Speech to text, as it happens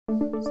So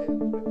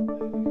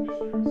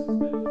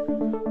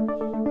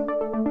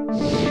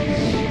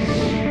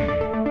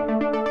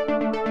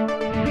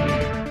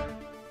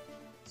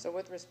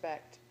with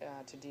respect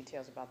to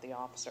details about the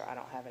officer, I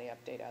don't have any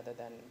update other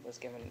than was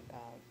given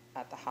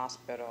at the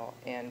hospital.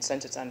 And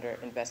since it's under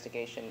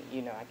investigation,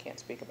 you know, I can't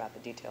speak about the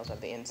details of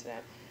the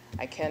incident.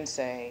 I can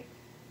say,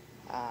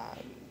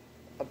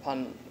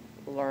 upon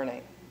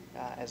learning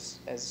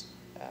as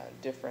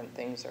different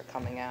things are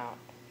coming out,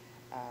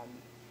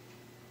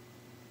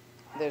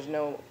 there's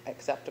no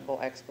acceptable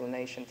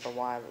explanation for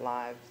why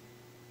live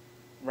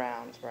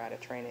rounds were at a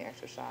training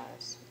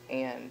exercise.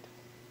 And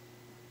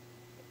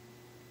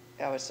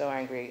I was so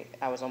angry,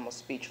 I was almost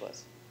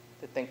speechless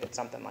to think that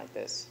something like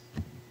this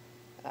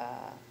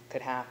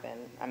could happen.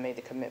 I made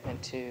the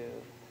commitment to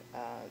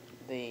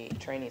the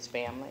trainee's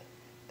family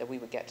that we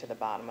would get to the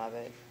bottom of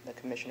it. The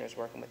commissioner is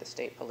working with the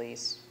state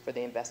police for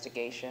the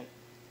investigation.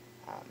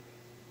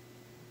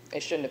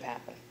 It shouldn't have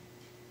happened.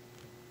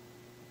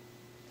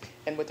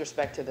 And with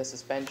respect to the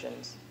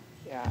suspensions,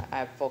 yeah, I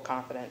have full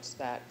confidence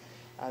that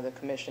the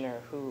commissioner,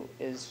 who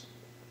is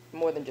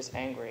more than just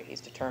angry,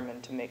 he's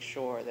determined to make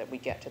sure that we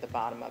get to the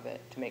bottom of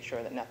it, to make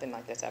sure that nothing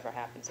like this ever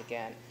happens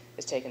again,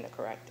 is taking the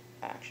correct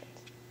actions.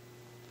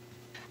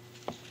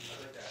 I'd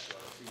like to ask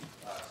about two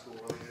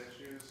school-related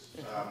issues.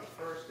 The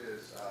first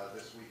is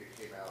this week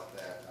it came out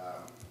that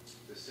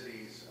the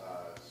city's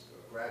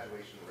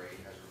graduation rate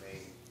has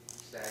remained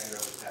stagnant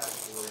over the past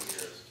 4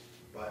 years,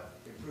 but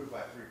improved by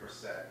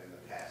 3% in the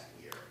past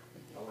year.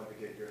 I wanted to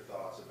get your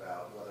thoughts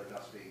about whether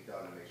enough's being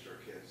done to make sure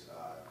kids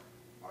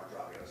aren't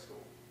dropping out of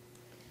school.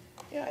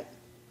 Yeah,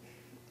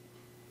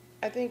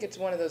 I think it's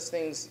one of those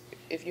things,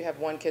 if you have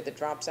one kid that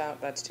drops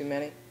out, that's too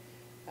many.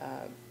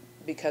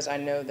 Because I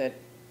know that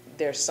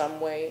there's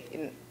some way,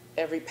 in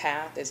every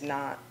path is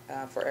not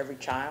for every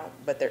child,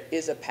 but there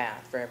is a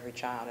path for every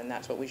child, and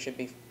that's what we should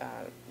be,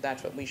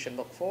 that's what we should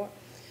look for.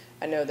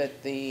 I know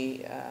that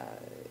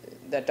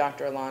that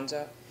Dr.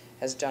 Alonso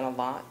has done a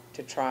lot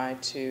to try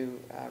to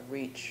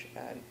reach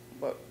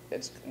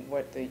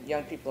what the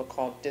young people are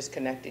called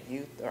disconnected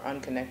youth or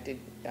unconnected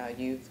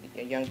youth,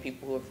 young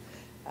people who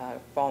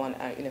have fallen,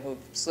 who have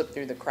slipped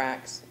through the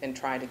cracks, and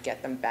try to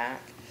get them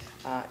back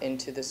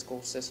into the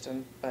school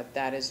system. But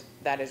that is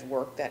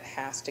work that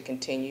has to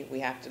continue. We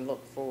have to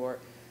look for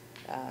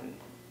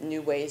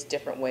new ways,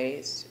 different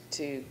ways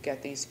to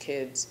get these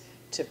kids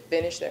to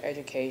finish their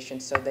education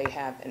so they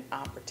have an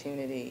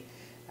opportunity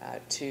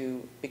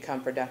to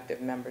become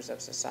productive members of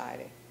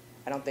society.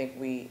 I don't think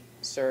we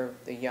serve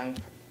the young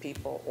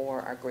people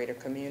or our greater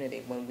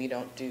community when we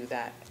don't do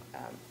that,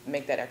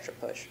 make that extra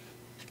push.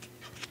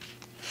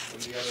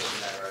 And the other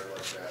matter I'd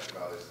like to ask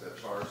about is the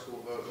charter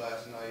school vote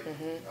last night.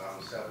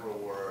 Several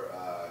were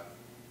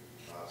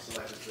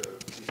selected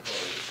to be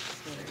closed,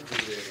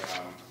 including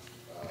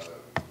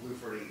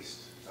Blueford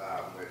East,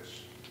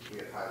 which we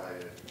had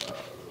highlighted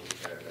over the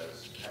weekend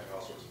as having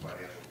all sorts of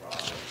financial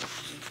problems.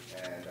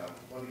 And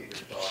I want to get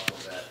your thoughts on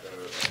that,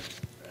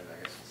 though, and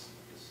I guess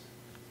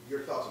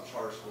your thoughts on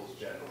charter schools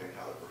generally and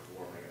how they're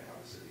performing and how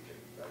the city can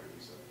better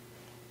use them.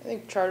 I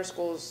think charter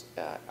schools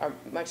are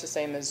much the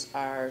same as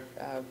our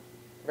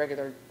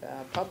regular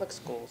public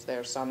schools. There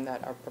are some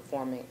that are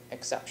performing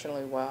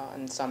exceptionally well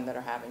and some that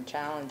are having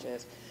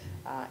challenges.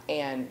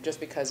 And just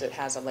because it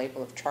has a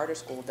label of charter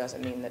school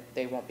doesn't mean that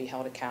they won't be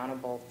held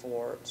accountable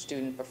for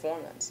student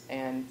performance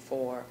and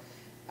for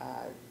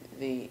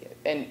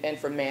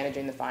for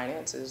managing the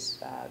finances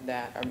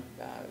that are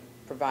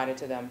provided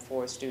to them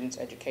for students'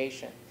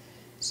 education.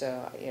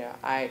 So,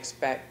 I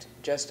expect,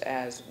 just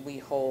as we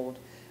hold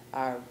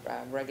our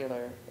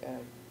regular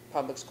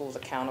public schools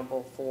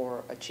accountable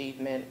for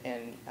achievement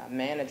and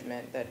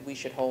management, that we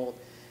should hold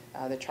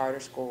the charter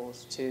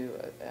schools to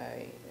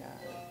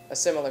a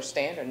similar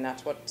standard, and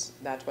that's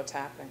what's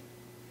happening.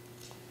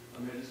 I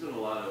mean, there's been a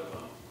lot of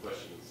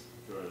questions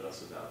thrown at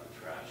us about the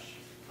trash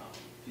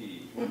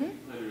fee. When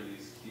you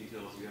release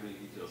details, do you have any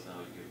details now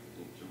you give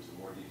in terms of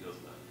more details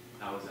about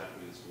how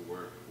exactly this will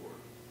work for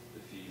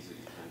the fees that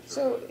you can charge?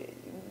 So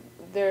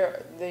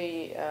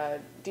the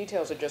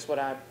details are just what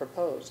I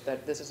proposed,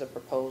 that this is a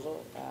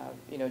proposal.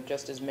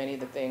 Just as many of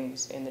the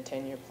things in the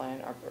 10-year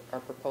plan are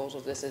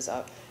proposals, this is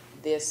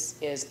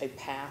a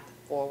path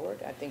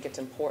forward. I think it's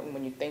important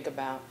when you think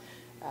about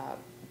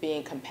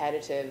being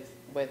competitive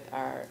with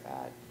our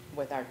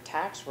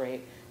tax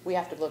rate. We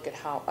have to look at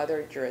how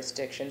other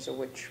jurisdictions, of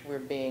which we're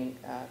being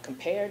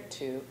compared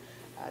to,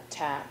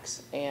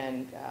 tax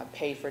and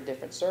pay for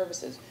different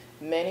services.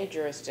 Many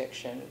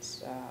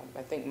jurisdictions,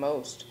 I think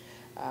most,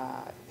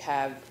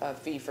 have a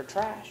fee for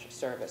trash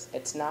service.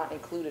 It's not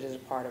included as a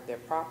part of their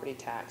property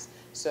tax.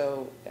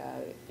 So,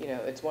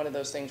 it's one of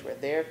those things where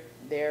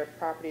their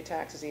property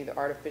tax is either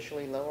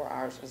artificially low or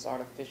ours is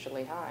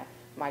artificially high.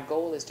 My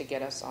goal is to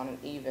get us on an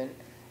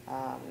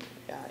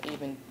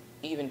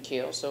even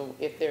keel. So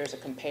if there's a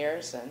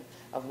comparison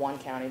of one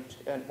county,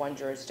 one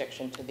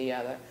jurisdiction to the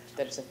other,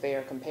 that it's a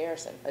fair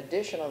comparison.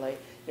 Additionally,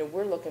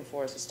 we're looking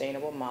for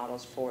sustainable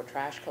models for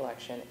trash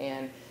collection,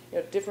 and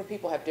different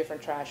people have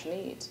different trash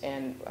needs,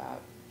 and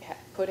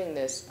putting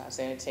this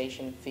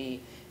sanitation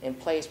fee in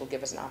place will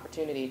give us an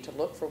opportunity to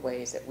look for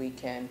ways that we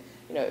can,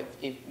 you know,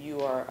 if you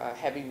are a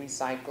heavy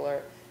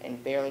recycler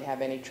and barely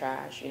have any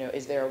trash, you know,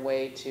 is there a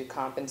way to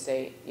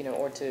compensate, you know,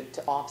 or to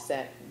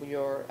offset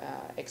your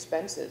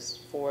expenses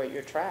for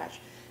your trash?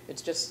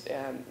 It's just,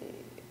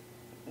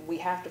 we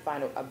have to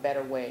find a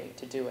better way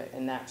to do it,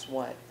 and that's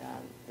what,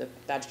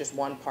 that's just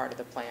one part of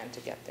the plan to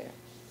get there.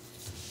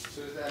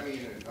 So does that mean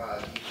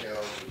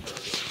details in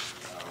terms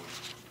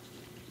of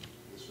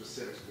the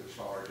specifics of the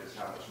charges,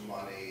 how much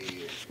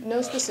money?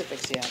 No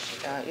specifics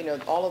yet. You know,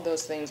 all of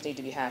those things need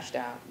to be hashed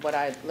out. What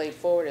I laid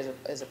forward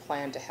is a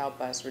plan to help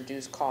us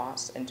reduce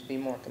costs and to be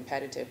more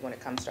competitive when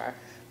it comes to our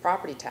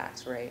property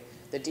tax rate.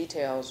 The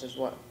details is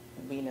what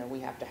we know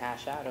we have to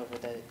hash out over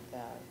the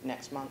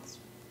next months.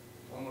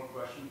 One more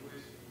question,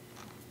 please.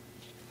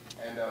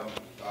 And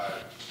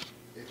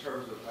in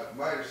terms of,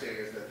 my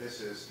understanding is that this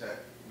is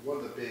that one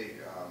of the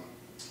big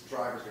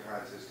drivers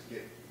behind this is to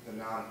get the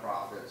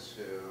nonprofits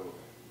who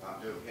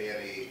don't pay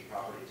any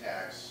property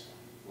tax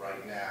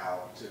right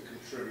now to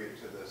contribute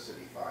to the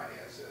city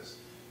finances.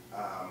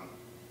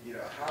 You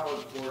know, how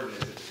important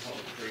is it to come up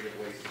with creative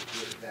ways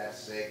to get that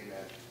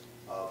segment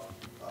of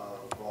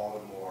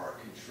Baltimore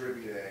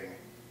contributing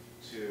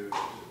to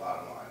the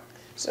bottom line?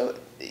 So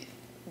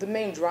the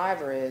main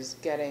driver is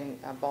getting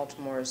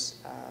Baltimore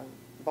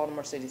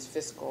City's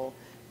fiscal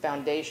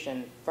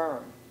foundation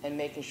firm and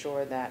making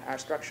sure that our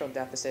structural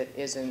deficit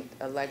isn't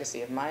a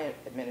legacy of my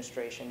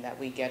administration, that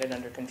we get it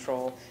under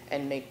control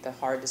and make the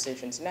hard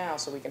decisions now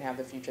so we can have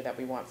the future that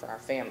we want for our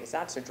families.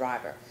 That's the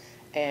driver.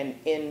 And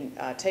in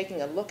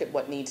taking a look at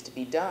what needs to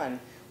be done,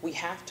 we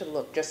have to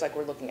look, just like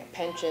we're looking at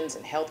pensions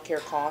and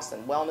healthcare costs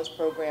and wellness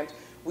programs,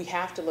 we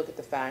have to look at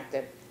the fact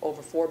that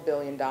over $4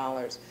 billion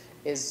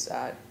is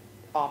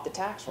off the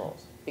tax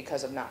rolls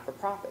because of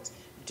not-for-profits.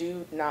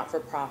 Do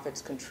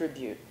not-for-profits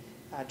contribute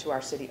to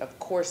our city? Of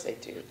course they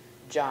do.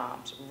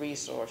 Jobs,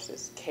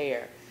 resources,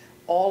 care,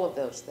 all of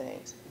those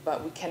things.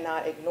 But we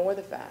cannot ignore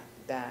the fact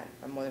that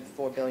more than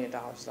 $4 billion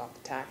is off the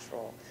tax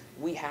roll.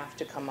 We have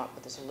to come up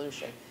with a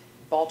solution.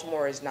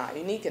 Baltimore is not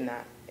unique in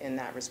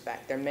that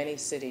respect. There are many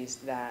cities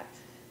that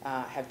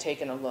have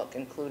taken a look,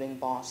 including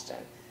Boston,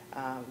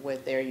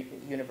 with their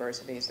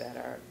universities that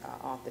are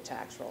off the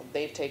tax roll.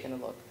 They've taken a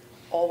look.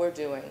 All we're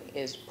doing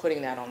is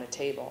putting that on the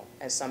table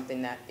as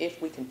something that, if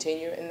we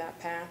continue in that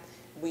path,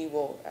 we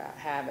will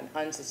have an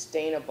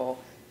unsustainable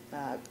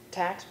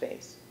tax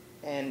base.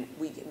 And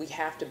we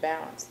have to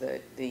balance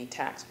the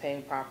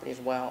tax-paying property as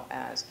well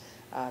as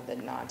the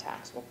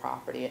non-taxable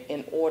property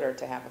in order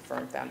to have a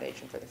firm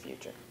foundation for the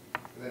future.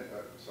 And then,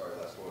 sorry,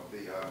 last one.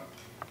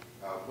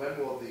 When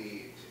will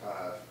the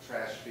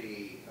trash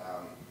fee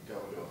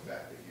go into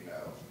effect, if you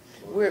know?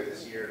 Will it be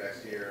this year,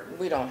 next year?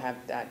 We don't have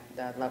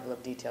that level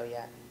of detail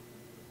yet.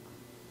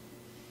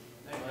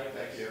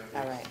 Thank you.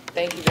 All right.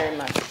 Thank you very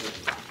much.